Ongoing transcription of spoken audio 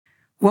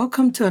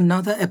Welcome to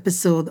another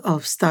episode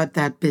of Start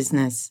That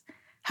Business.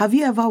 Have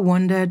you ever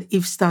wondered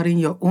if starting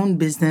your own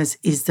business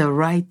is the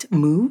right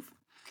move?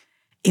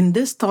 In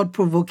this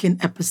thought-provoking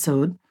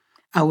episode,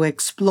 I will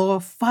explore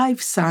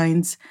 5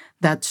 signs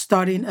that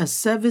starting a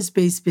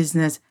service-based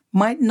business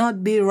might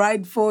not be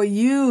right for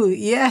you.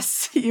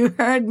 Yes, you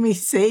heard me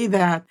say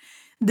that.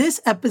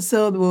 This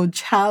episode will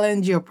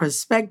challenge your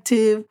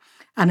perspective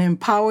and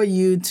empower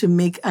you to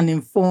make an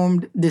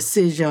informed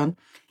decision.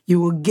 You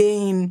will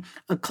gain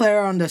a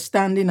clearer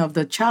understanding of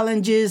the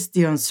challenges,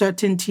 the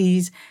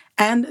uncertainties,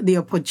 and the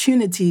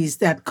opportunities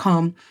that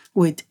come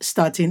with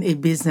starting a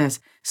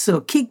business.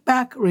 So kick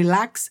back,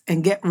 relax,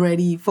 and get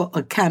ready for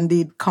a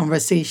candid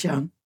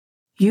conversation.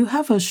 You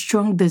have a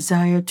strong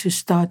desire to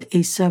start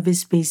a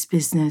service-based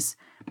business,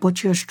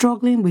 but you're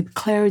struggling with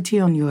clarity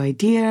on your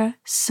idea,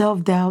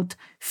 self-doubt,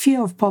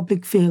 fear of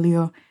public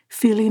failure,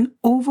 feeling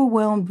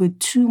overwhelmed with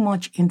too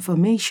much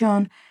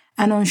information,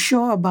 and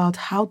unsure about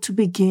how to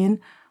begin,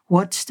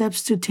 what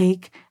steps to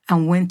take,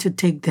 and when to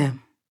take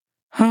them.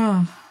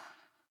 I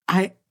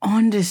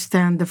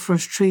understand the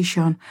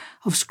frustration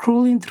of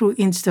scrolling through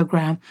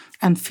Instagram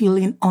and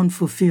feeling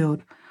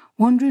unfulfilled,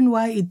 wondering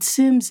why it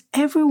seems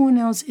everyone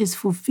else is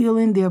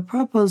fulfilling their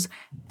purpose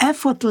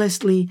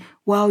effortlessly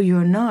while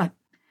you're not.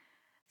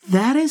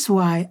 That is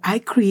why I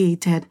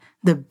created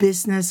the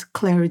Business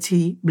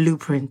Clarity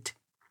Blueprint.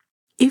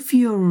 If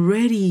you're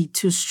ready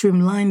to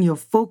streamline your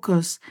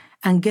focus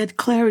and get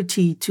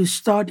clarity to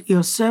start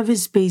your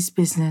service-based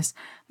business,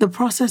 the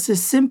process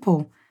is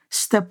simple.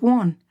 Step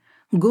 1,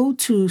 go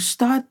to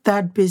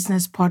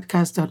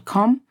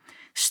startthatbusinesspodcast.com.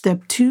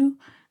 Step 2,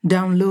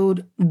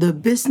 download the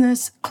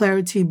Business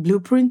Clarity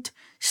Blueprint.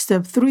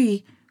 Step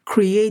 3,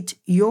 create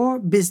your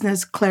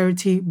Business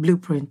Clarity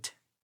Blueprint.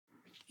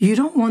 You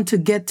don't want to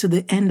get to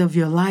the end of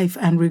your life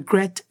and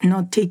regret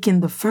not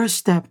taking the first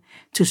step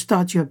to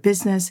start your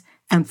business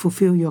and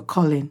fulfill your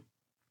calling.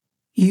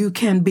 You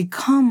can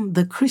become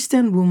the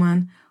Christian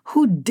woman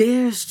who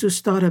dares to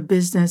start a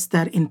business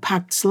that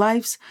impacts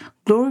lives,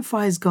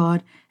 glorifies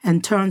God,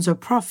 and turns a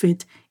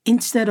profit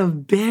instead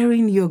of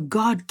burying your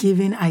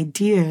God-given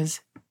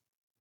ideas.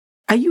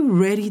 Are you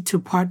ready to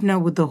partner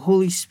with the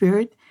Holy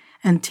Spirit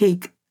and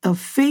take a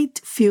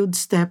faith-filled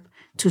step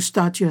to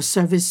start your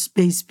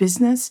service-based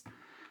business?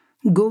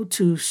 Go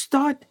to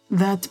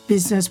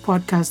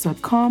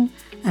startthatbusinesspodcast.com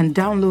and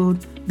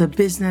download the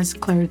Business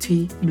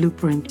Clarity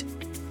Blueprint.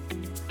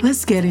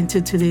 Let's get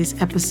into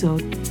today's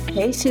episode.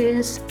 Hey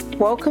sis,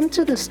 welcome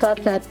to the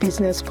Start That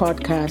Business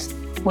podcast,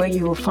 where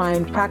you will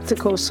find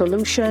practical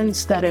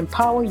solutions that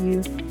empower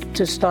you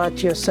to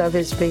start your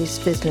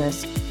service-based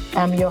business.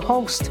 I'm your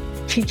host,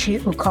 Chichi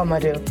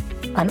Ukomadu,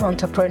 an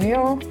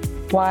entrepreneur,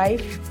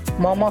 wife,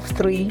 mom of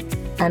 3,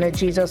 and a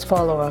Jesus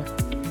follower.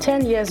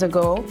 10 years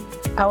ago,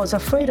 I was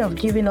afraid of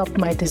giving up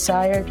my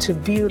desire to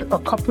build a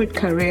corporate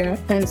career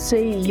and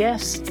say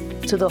yes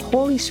to the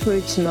Holy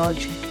Spirit's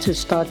nudge to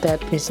start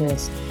that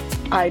business.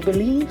 I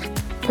believe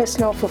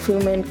personal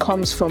fulfillment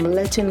comes from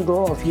letting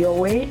go of your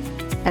way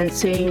and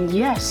saying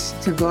yes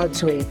to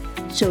God's way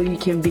so you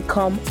can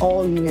become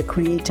all you were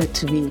created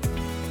to be.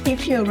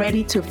 If you're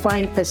ready to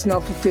find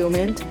personal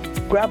fulfillment,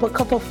 grab a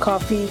cup of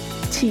coffee,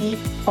 tea,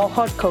 or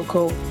hot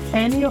cocoa,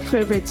 and your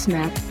favorite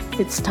snack.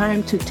 It's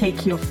time to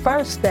take your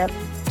first step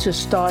to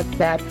start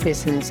that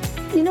business.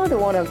 You know the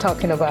one I'm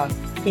talking about?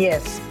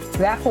 Yes,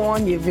 that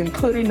one you've been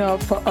putting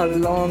up for a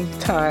long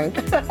time.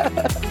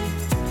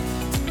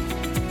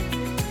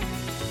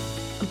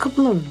 A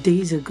couple of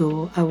days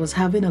ago, I was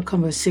having a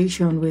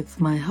conversation with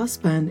my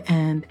husband,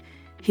 and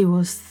he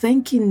was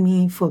thanking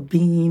me for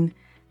being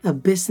a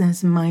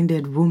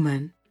business-minded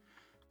woman.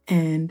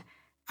 And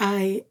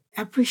I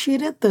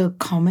appreciated the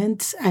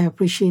comments, I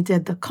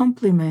appreciated the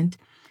compliment,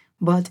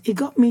 but it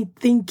got me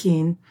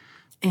thinking,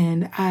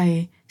 and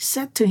I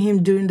said to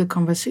him during the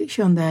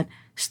conversation that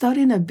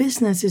starting a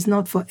business is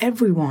not for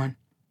everyone.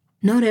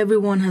 Not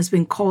everyone has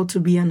been called to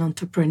be an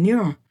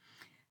entrepreneur.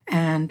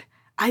 And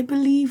I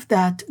believe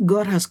that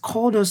God has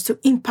called us to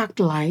impact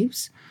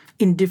lives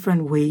in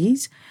different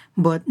ways,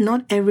 but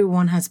not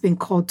everyone has been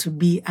called to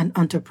be an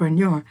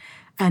entrepreneur.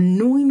 And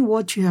knowing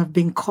what you have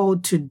been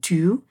called to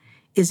do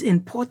is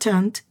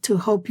important to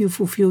help you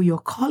fulfill your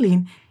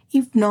calling.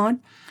 If not,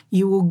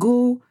 you will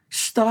go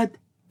start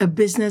a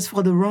business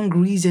for the wrong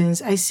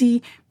reasons. I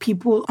see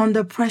people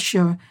under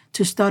pressure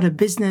to start a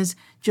business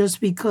just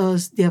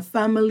because their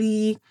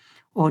family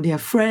or their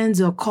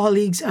friends or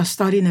colleagues are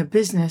starting a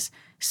business.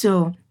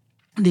 So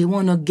they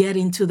want to get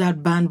into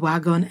that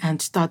bandwagon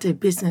and start a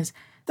business.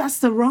 That's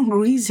the wrong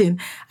reason.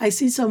 I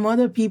see some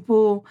other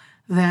people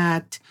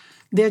that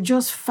they're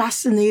just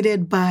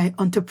fascinated by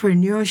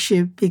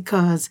entrepreneurship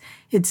because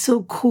it's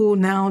so cool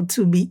now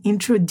to be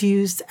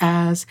introduced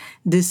as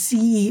the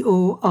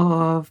CEO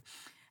of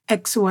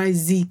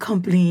XYZ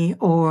company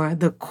or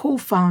the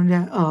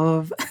co-founder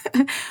of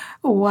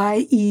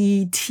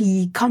YET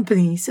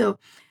company.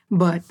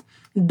 But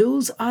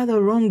those are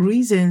the wrong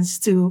reasons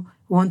to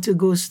want to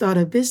go start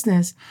a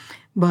business.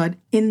 But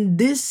in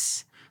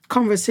this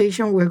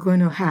conversation we're going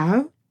to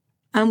have,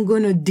 I'm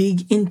going to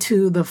dig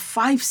into the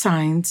 5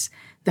 signs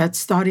that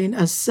starting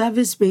a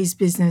service-based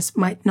business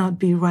might not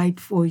be right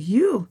for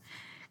you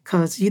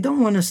because you don't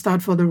want to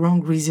start for the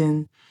wrong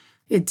reason.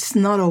 It's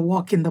not a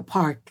walk in the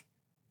park.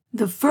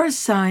 The first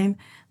sign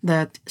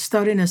that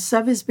starting a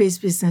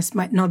service-based business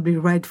might not be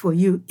right for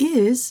you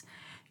is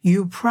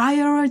you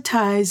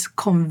prioritize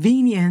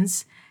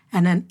convenience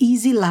and an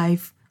easy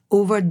life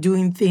over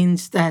doing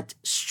things that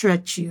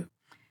stretch you.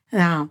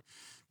 Now,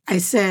 I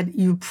said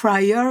you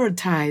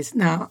prioritize.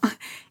 Now,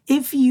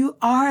 if you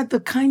are the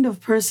kind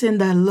of person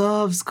that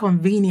loves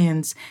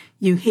convenience,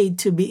 you hate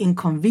to be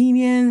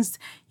inconvenienced,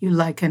 you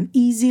like an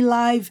easy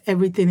life,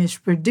 everything is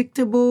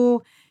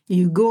predictable,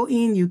 you go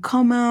in, you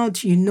come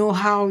out, you know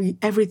how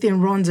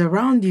everything runs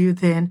around you,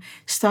 then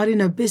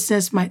starting a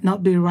business might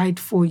not be right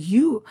for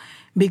you,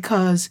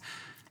 because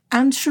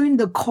answering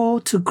the call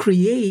to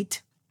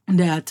create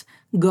that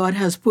God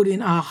has put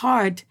in our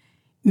heart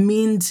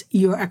means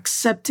you're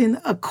accepting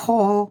a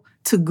call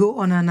to go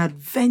on an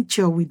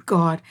adventure with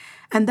God.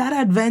 And that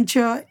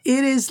adventure,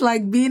 it is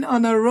like being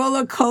on a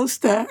roller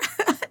coaster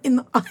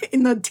in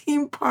a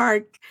theme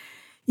park.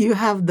 You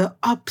have the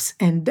ups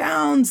and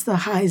downs, the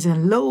highs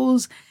and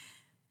lows.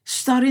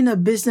 Starting a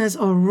business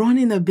or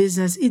running a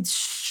business, it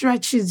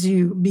stretches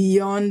you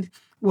beyond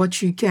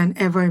what you can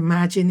ever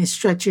imagine. It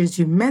stretches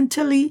you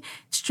mentally,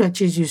 it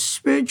stretches you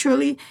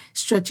spiritually,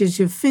 stretches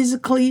you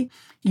physically.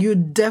 You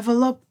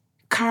develop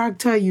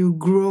character, you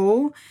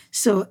grow.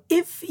 So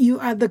if you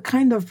are the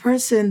kind of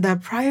person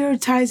that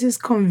prioritizes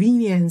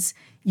convenience,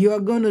 you are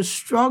going to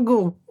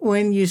struggle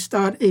when you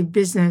start a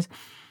business.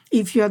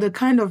 If you're the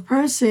kind of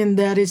person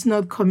that is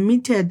not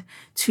committed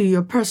to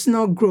your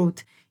personal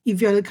growth, if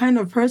you're the kind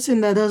of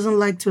person that doesn't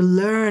like to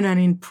learn and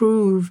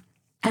improve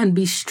and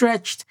be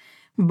stretched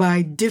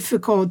by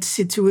difficult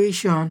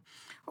situation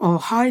or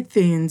hard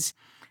things,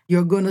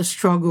 you're going to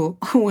struggle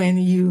when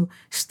you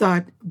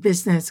start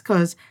business.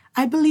 Because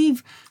I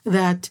believe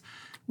that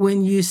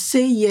when you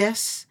say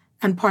yes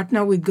and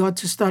partner with God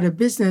to start a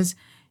business,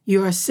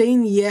 you are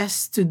saying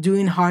yes to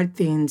doing hard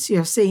things.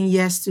 You're saying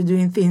yes to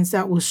doing things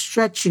that will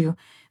stretch you,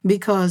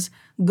 because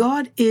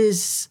God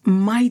is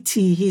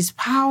mighty. He's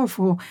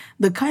powerful.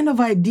 The kind of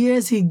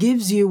ideas he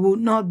gives you will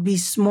not be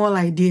small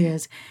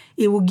ideas.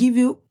 It will give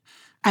you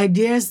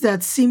ideas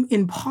that seem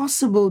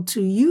impossible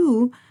to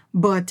you,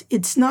 but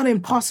it's not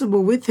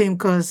impossible with him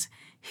because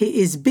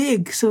he is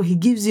big. So he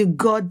gives you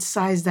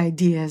God-sized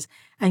ideas,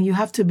 and you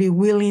have to be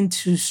willing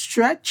to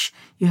stretch.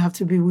 You have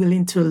to be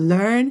willing to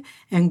learn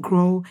and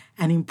grow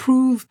and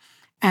improve.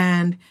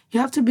 And you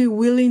have to be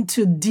willing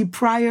to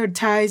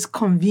deprioritize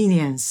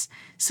convenience.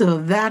 So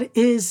that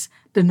is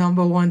the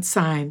number one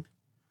sign.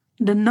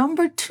 The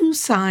number two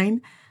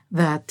sign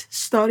that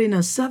starting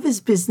a service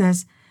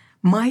business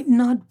might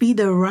not be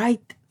the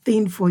right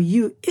thing for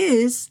you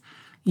is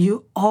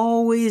you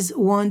always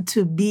want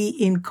to be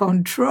in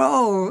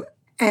control,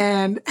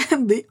 and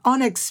the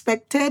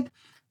unexpected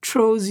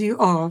throws you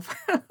off.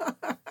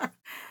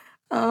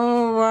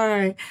 Oh,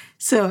 my.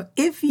 So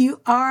if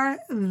you are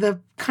the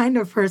kind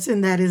of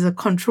person that is a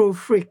control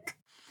freak,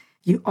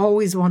 you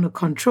always want to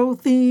control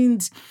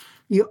things,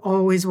 you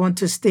always want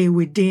to stay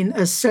within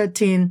a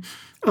certain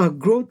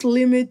growth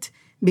limit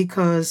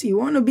because you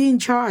want to be in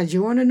charge.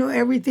 You want to know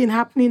everything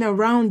happening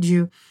around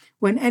you.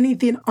 When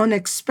anything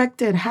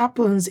unexpected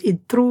happens, it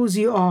throws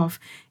you off.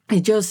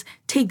 It just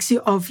takes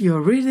you off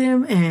your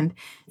rhythm, and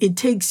it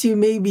takes you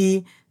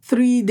maybe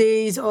 3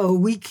 days or a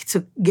week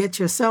to get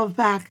yourself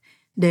back.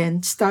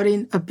 Then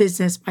starting a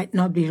business might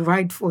not be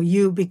right for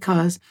you,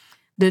 because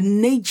the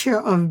nature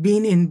of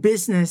being in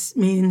business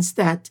means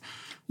that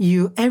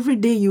every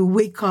day you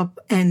wake up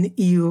and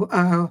you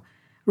are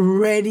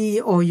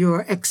ready, or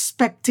you're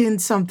expecting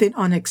something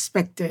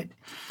unexpected.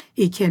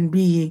 It can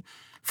be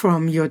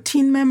from your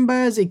team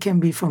members, it can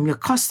be from your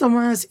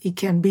customers, it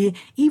can be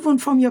even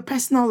from your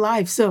personal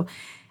life. So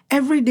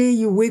every day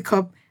you wake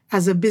up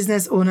as a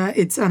business owner,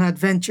 it's an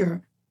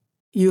adventure.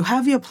 You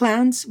have your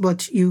plans,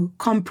 but you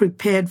come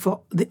prepared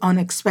for the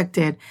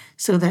unexpected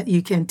so that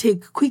you can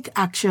take quick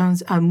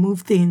actions and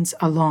move things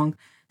along.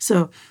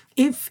 So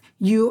if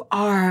you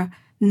are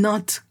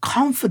not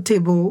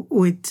comfortable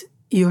with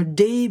your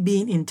day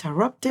being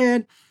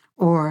interrupted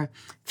or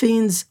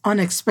things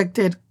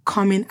unexpected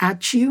coming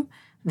at you,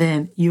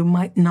 then you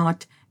might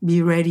not be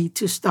ready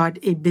to start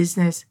a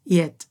business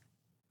yet.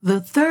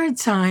 The third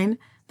sign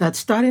that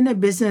starting a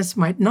business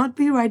might not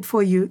be right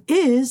for you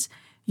is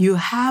you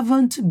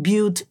haven't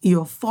built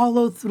your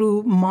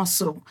follow-through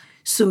muscle.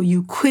 So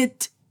you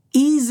quit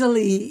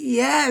easily.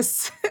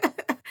 Yes.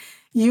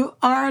 You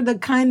are the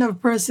kind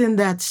of person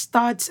that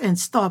starts and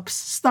stops,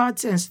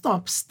 starts and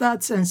stops,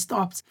 starts and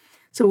stops.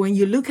 So when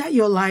you look at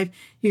your life,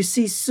 you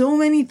see so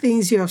many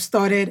things you have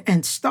started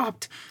and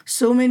stopped,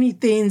 so many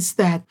things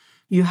that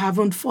you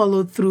haven't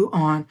followed through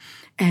on.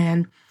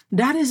 And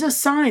that is a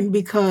sign,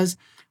 because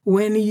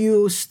when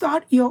you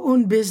start your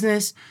own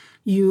business,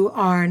 you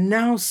are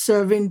now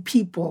serving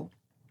people.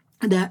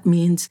 That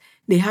means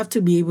they have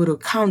to be able to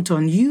count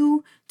on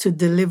you to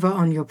deliver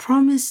on your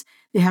promise.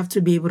 They have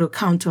to be able to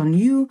count on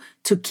you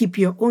to keep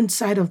your own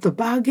side of the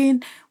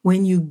bargain.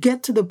 When you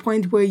get to the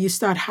point where you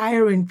start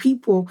hiring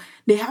people,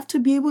 they have to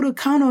be able to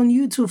count on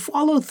you to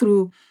follow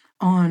through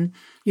on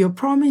your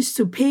promise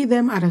to pay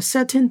them at a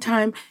certain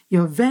time.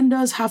 Your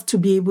vendors have to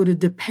be able to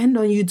depend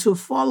on you to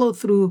follow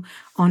through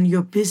on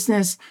your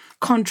business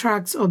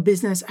contracts or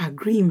business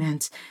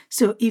agreements.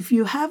 So if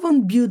you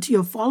haven't built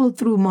your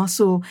follow-through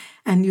muscle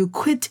and you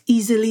quit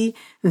easily,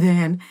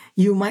 then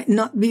you might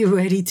not be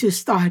ready to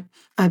start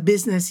a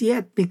business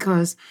yet,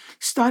 because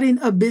starting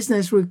a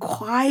business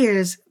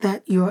requires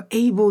that you're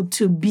able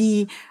to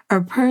be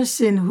a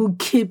person who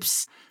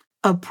keeps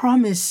a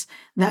promise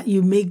that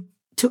you make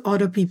to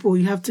other people.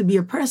 You have to be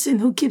a person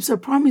who keeps a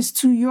promise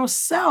to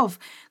yourself,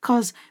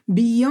 because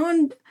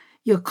beyond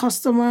your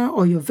customer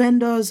or your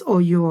vendors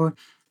or your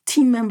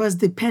team members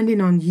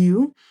depending on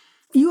you,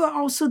 you are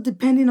also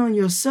depending on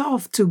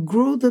yourself to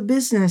grow the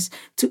business,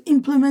 to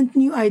implement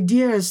new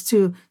ideas,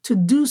 to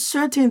do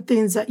certain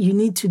things that you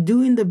need to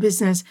do in the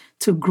business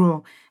to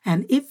grow.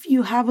 And if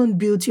you haven't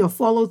built your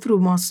follow-through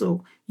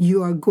muscle,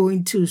 you are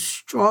going to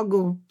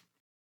struggle.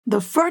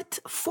 The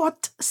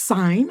fourth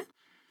sign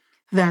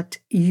that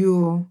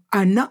you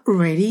are not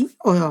ready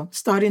or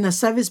starting a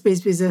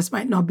service-based business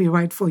might not be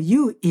right for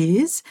you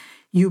is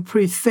you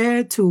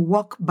prefer to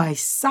walk by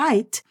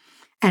sight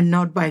and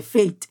not by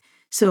faith.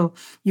 So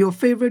your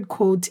favorite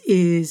quote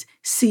is,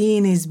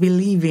 seeing is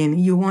believing.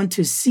 You want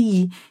to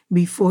see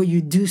before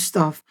you do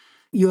stuff.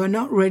 You are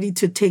not ready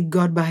to take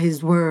God by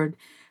his word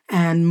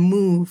and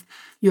move.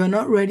 You're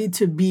not ready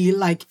to be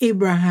like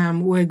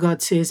Abraham, where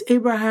God says,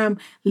 Abraham,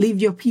 leave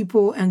your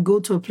people and go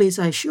to a place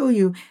I show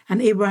you.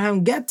 And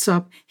Abraham gets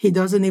up. He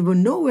doesn't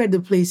even know where the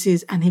place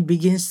is, and he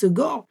begins to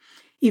go.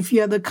 If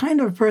you're the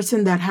kind of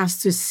person that has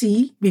to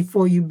see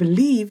before you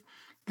believe,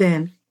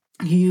 then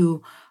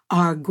you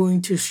are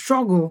going to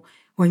struggle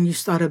when you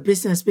start a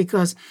business,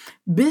 because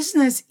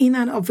business in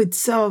and of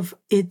itself,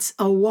 it's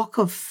a walk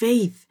of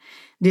faith.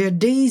 There are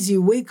days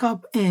you wake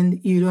up and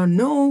you don't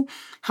know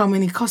how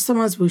many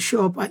customers will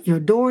show up at your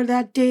door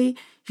that day.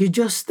 You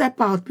just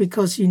step out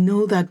because you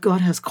know that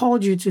God has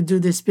called you to do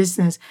this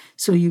business.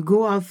 So you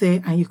go out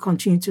there and you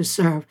continue to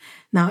serve.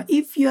 Now,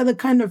 if you're the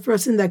kind of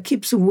person that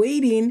keeps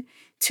waiting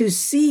to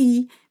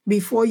see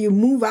before you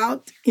move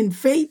out in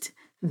faith,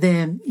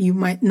 then you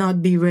might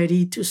not be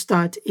ready to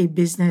start a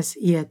business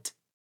yet.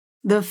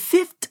 The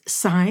fifth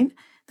sign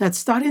that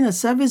starting a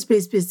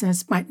service-based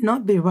business might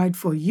not be right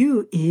for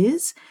you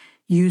is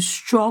you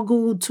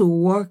struggle to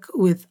work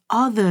with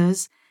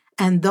others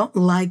and don't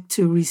like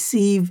to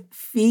receive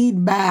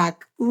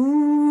feedback.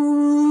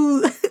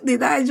 Ooh,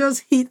 did I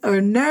just hit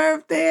a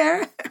nerve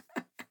there?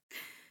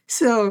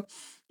 So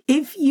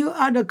if you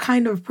are the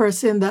kind of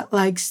person that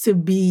likes to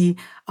be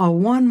a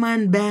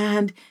one-man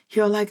band,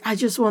 you're like, I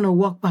just want to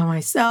walk by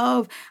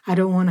myself. I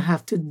don't want to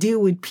have to deal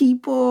with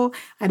people.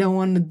 I don't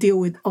want to deal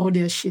with all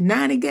their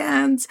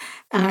shenanigans.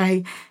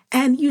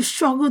 And you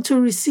struggle to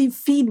receive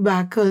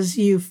feedback because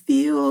you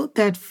feel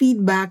that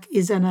feedback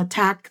is an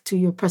attack to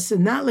your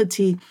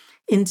personality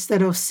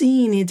instead of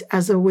seeing it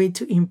as a way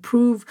to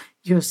improve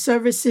your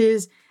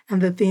services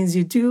and the things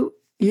you do.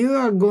 You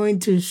are going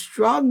to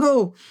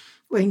struggle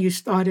when you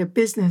start a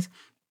business,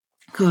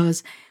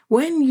 because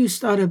when you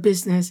start a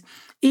business,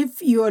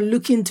 if you are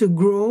looking to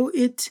grow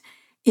it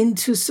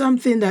into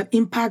something that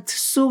impacts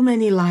so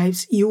many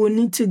lives, you will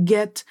need to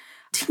get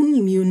a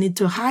team. You need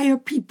to hire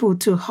people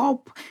to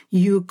help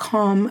you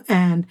come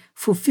and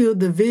fulfill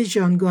the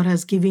vision God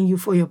has given you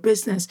for your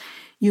business.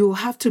 You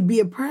have to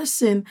be a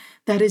person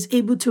that is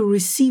able to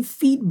receive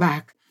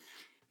feedback.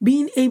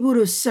 Being able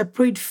to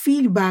separate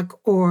feedback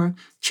or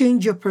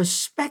change your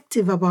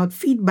perspective about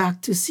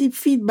feedback to see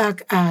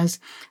feedback as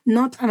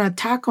not an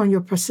attack on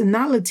your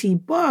personality,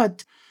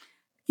 but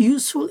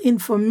useful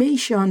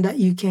information that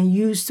you can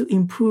use to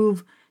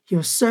improve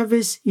your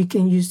service, you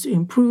can use to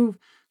improve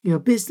your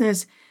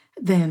business,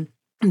 then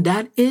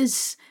that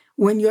is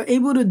when you're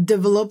able to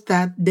develop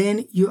that,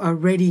 then you are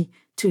ready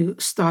to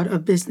start a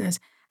business.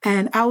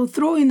 And I will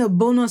throw in a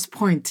bonus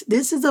point.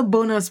 This is a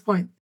bonus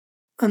point.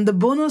 And the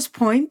bonus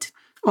point,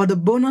 or the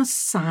bonus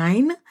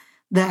sign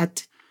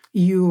that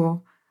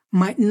you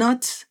might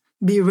not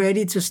be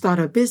ready to start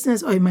a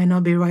business or it might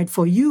not be right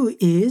for you,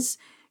 is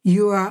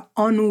you are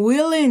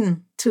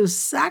unwilling to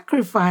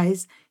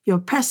sacrifice your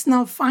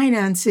personal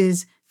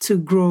finances to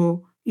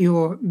grow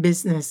your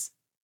business.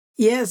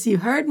 Yes, you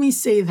heard me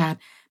say that.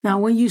 Now,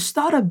 when you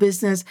start a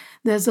business,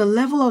 there's a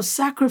level of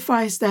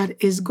sacrifice that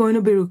is going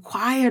to be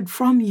required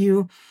from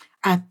you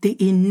at the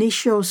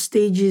initial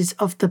stages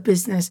of the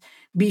business.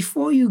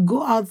 Before you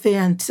go out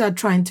there and start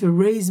trying to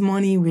raise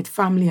money with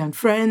family and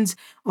friends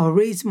or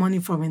raise money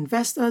from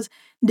investors,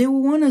 they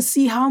will want to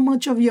see how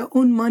much of your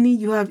own money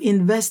you have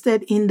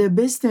invested in the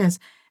business.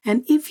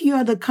 And if you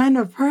are the kind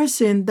of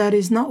person that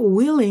is not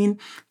willing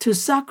to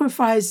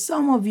sacrifice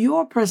some of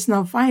your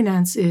personal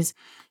finances,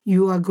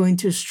 you are going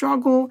to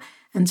struggle,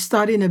 and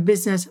starting a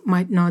business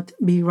might not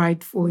be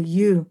right for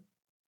you.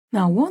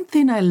 Now, one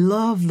thing I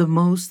love the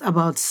most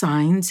about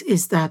signs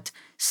is that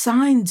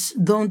signs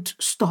don't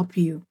stop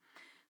you.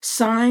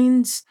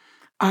 Signs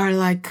are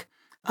like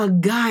a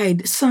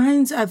guide.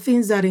 Signs are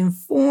things that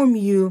inform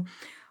you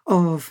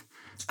of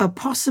a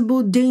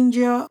possible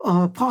danger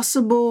or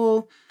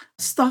possible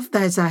stuff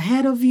that's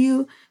ahead of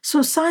you.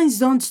 So signs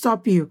don't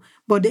stop you,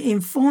 but they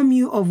inform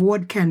you of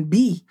what can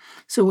be.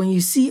 So when you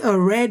see a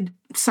red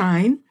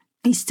sign,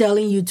 it's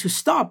telling you to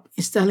stop.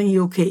 It's telling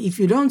you, okay, if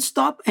you don't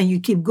stop and you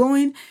keep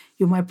going,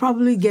 you might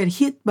probably get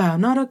hit by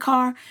another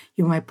car.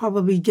 You might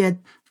probably get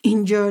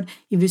injured.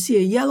 If you see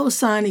a yellow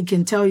sign, it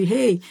can tell you,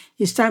 hey,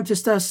 it's time to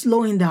start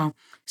slowing down.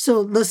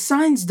 So the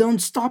signs don't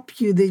stop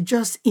you. They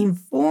just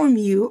inform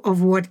you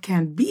of what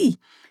can be.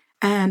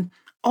 And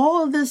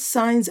all the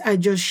signs I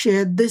just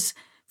shared, this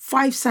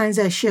 5 signs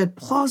I shared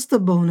plus the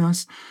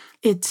bonus,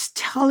 it's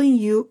telling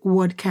you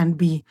what can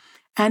be.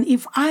 And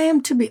if I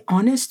am to be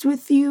honest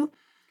with you,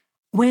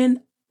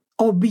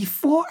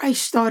 before I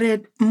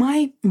started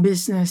my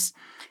business,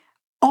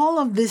 all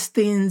of these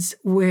things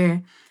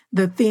were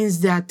the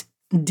things that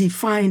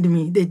defined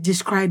me. They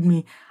described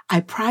me.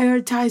 I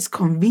prioritized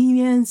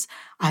convenience.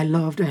 I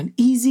loved an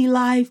easy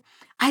life.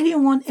 I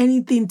didn't want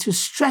anything to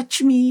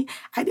stretch me.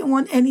 I didn't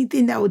want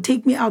anything that would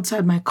take me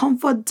outside my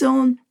comfort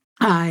zone.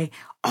 I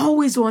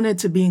always wanted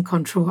to be in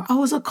control. I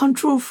was a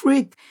control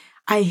freak.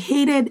 I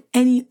hated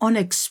any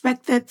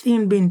unexpected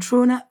thing being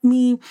thrown at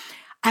me.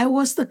 I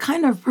was the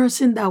kind of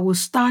person that would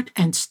start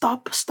and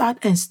stop, start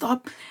and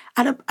stop.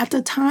 At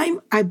the time,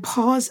 I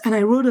paused and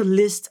I wrote a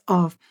list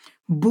of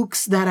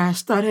books that I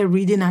started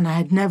reading and I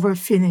had never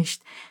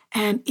finished.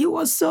 And it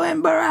was so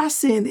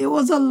embarrassing. It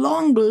was a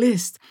long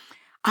list.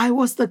 I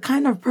was the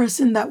kind of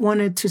person that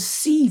wanted to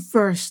see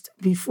first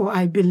before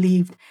I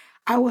believed.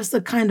 I was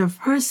the kind of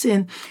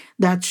person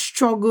that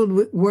struggled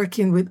with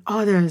working with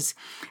others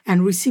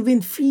and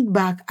receiving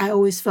feedback. I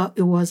always felt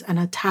it was an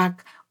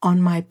attack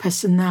on my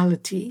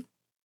personality.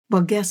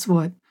 But guess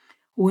what?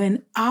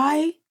 When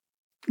I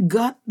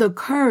got the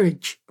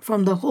courage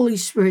from the Holy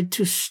Spirit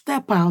to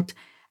step out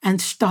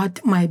and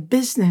start my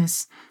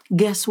business,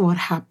 guess what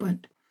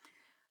happened?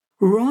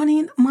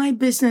 Running my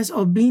business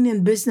or being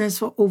in business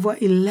for over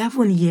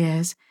 11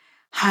 years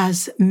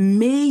has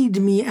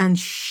made me and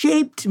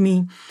shaped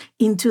me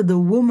into the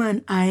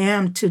woman I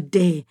am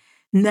today.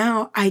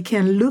 Now I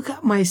can look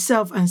at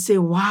myself and say,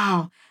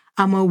 wow,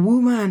 I'm a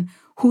woman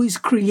who is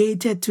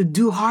created to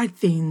do hard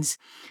things.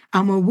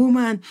 I'm a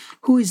woman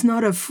who is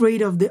not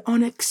afraid of the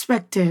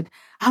unexpected.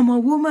 I'm a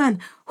woman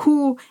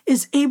who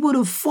is able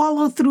to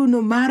follow through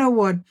no matter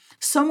what.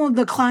 Some of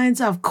the clients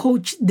I've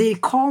coached, they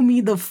call me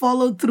the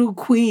follow-through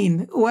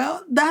queen.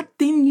 Well, that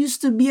thing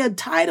used to be a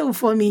title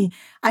for me.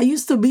 I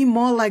used to be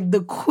more like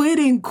the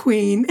quitting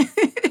queen,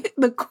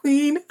 the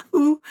queen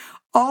who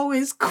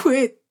always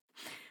quit.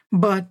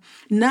 But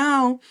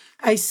now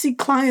I see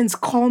clients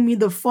call me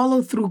the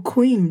follow-through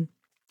queen.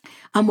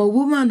 I'm a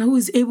woman who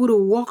is able to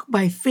walk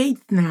by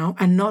faith now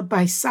and not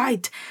by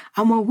sight.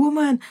 I'm a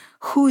woman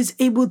who is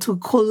able to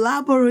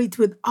collaborate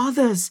with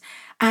others.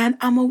 And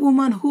I'm a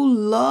woman who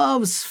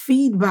loves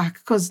feedback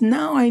because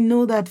now I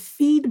know that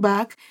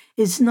feedback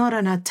is not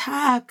an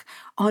attack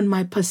on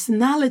my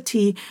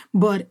personality,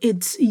 but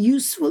it's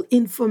useful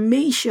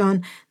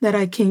information that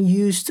I can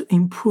use to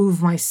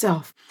improve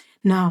myself.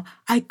 Now,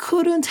 I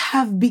couldn't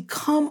have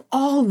become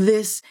all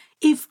this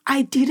if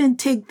I didn't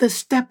take the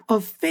step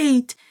of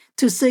faith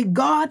to say,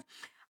 God,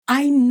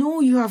 I know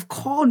you have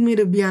called me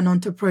to be an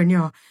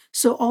entrepreneur.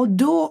 So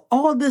although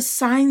all the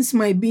signs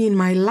might be in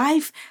my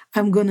life,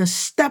 I'm going to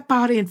step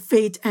out in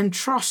faith and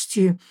trust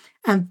you.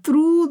 And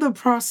through the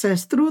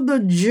process, through the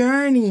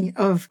journey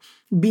of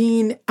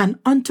being an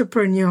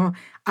entrepreneur,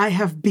 I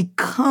have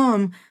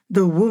become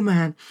the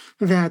woman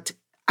that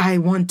I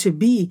want to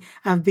be.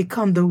 I've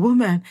become the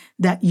woman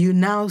that you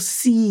now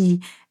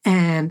see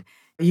and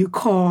you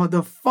call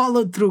the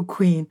follow-through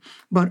queen.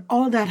 But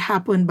all that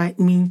happened by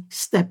me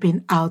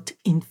stepping out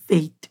in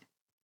faith.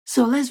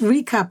 So let's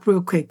recap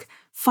real quick.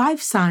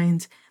 5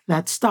 signs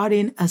that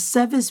starting a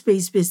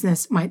service-based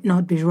business might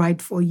not be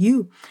right for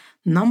you.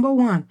 Number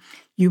 1,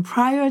 you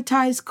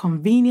prioritize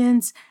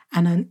convenience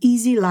and an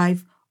easy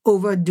life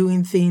over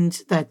doing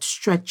things that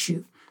stretch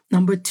you.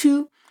 Number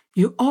 2,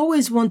 you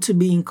always want to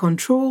be in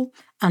control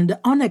and the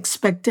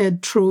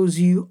unexpected throws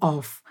you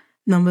off.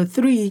 Number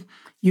 3,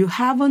 you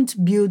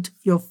haven't built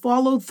your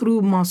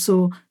follow-through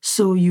muscle,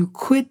 so you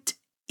quit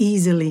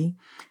easily.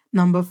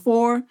 Number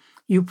 4,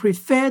 you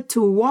prefer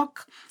to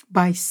walk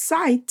by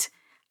sight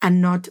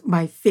and not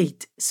by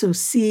faith. So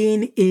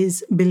seeing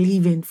is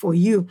believing for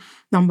you.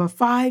 Number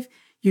 5,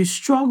 you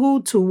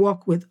struggle to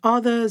work with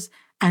others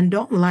and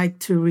don't like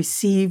to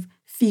receive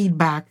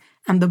feedback.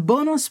 And the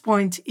bonus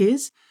point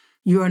is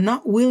you are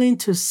not willing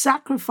to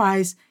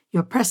sacrifice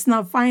your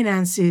personal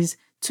finances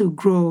to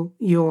grow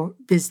your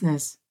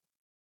business.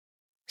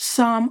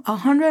 Psalm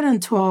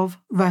 112,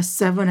 verse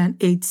 7 and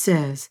 8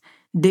 says,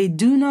 "They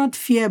do not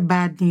fear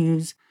bad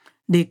news.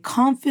 They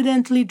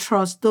confidently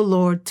trust the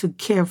Lord to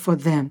care for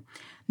them.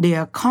 They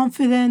are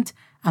confident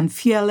and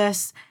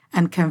fearless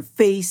and can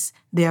face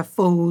their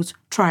foes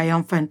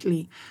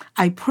triumphantly."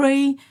 I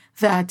pray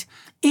that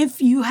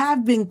if you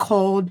have been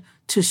called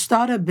to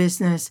start a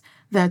business,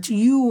 that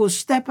you will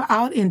step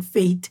out in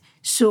faith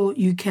so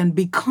you can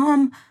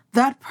become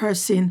that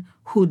person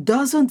who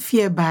doesn't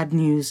fear bad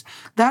news,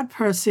 that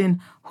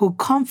person who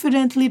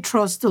confidently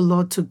trusts the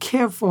Lord to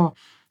care for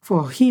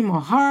him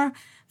or her,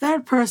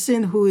 that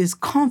person who is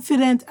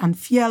confident and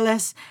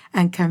fearless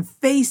and can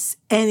face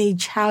any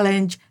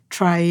challenge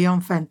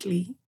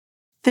triumphantly.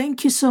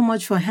 Thank you so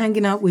much for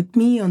hanging out with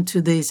me on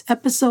today's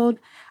episode.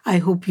 I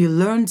hope you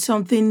learned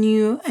something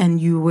new and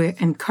you were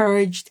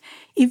encouraged.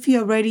 If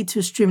you're ready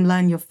to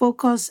streamline your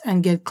focus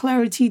and get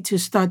clarity to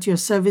start your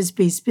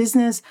service-based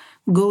business,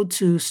 go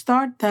to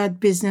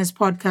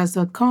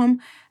startthatbusinesspodcast.com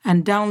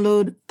and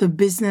download the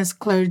Business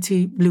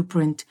Clarity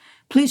Blueprint.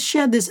 Please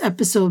share this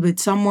episode with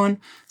someone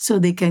so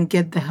they can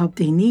get the help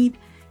they need.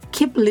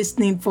 Keep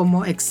listening for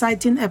more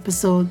exciting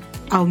episodes.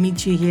 I'll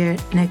meet you here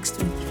next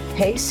week.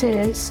 Hey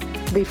sis,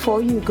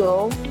 before you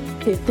go,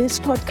 if this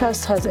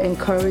podcast has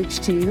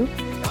encouraged you,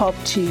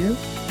 helped you,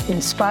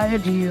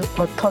 inspired you,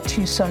 or taught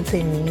you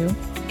something new,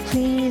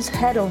 please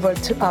head over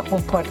to Apple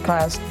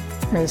Podcasts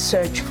and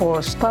search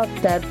for Start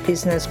That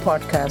Business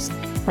Podcast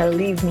and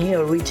leave me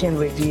a written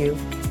review.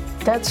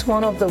 That's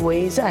one of the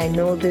ways I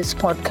know this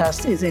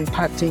podcast is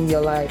impacting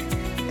your life.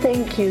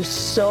 Thank you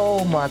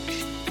so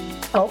much.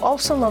 I'll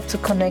also love to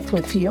connect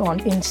with you on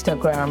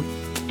Instagram.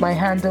 My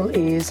handle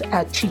is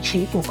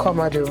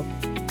 @ChichiUkomadu.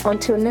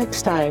 Until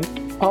next time,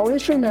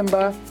 always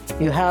remember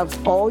you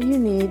have all you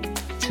need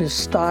to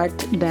start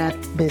that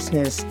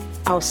business.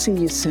 I'll see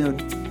you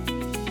soon.